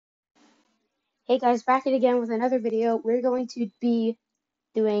Hey guys, back it again with another video. We're going to be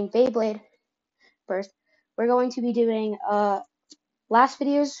doing Beyblade first. We're going to be doing last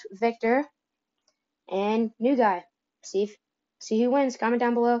video's Victor and new guy. See who wins. Comment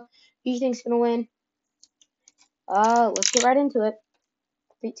down below who you think's gonna win. Let's get right into it.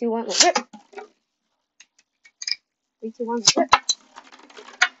 3, 2, 1, let's rip. 3, 2, 1, let's rip.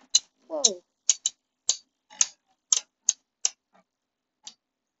 Whoa.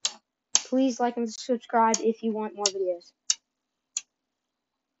 Please like and subscribe if you want more videos.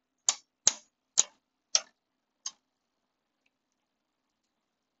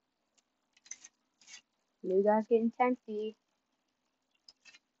 New guy's getting 10 feet.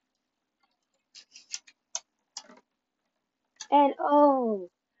 And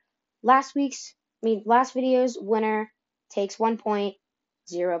last video's winner takes 1 point,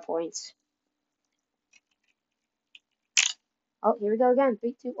 0 points. Oh, here we go again.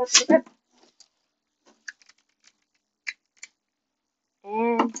 3, 2, 1, rip.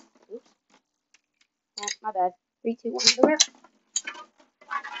 And oops, my bad. 3, 2, 1, rip.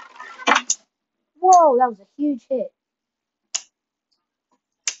 Whoa, that was a huge hit.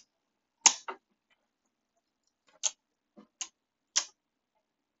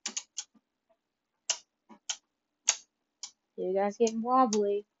 You guys getting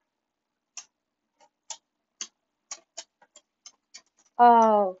wobbly.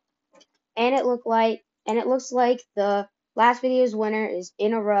 Oh, and it looks like the last video's winner is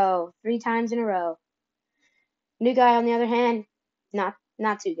in a row, 3 times in a row. New guy, on the other hand, not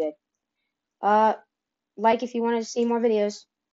too good. Like if you want to see more videos.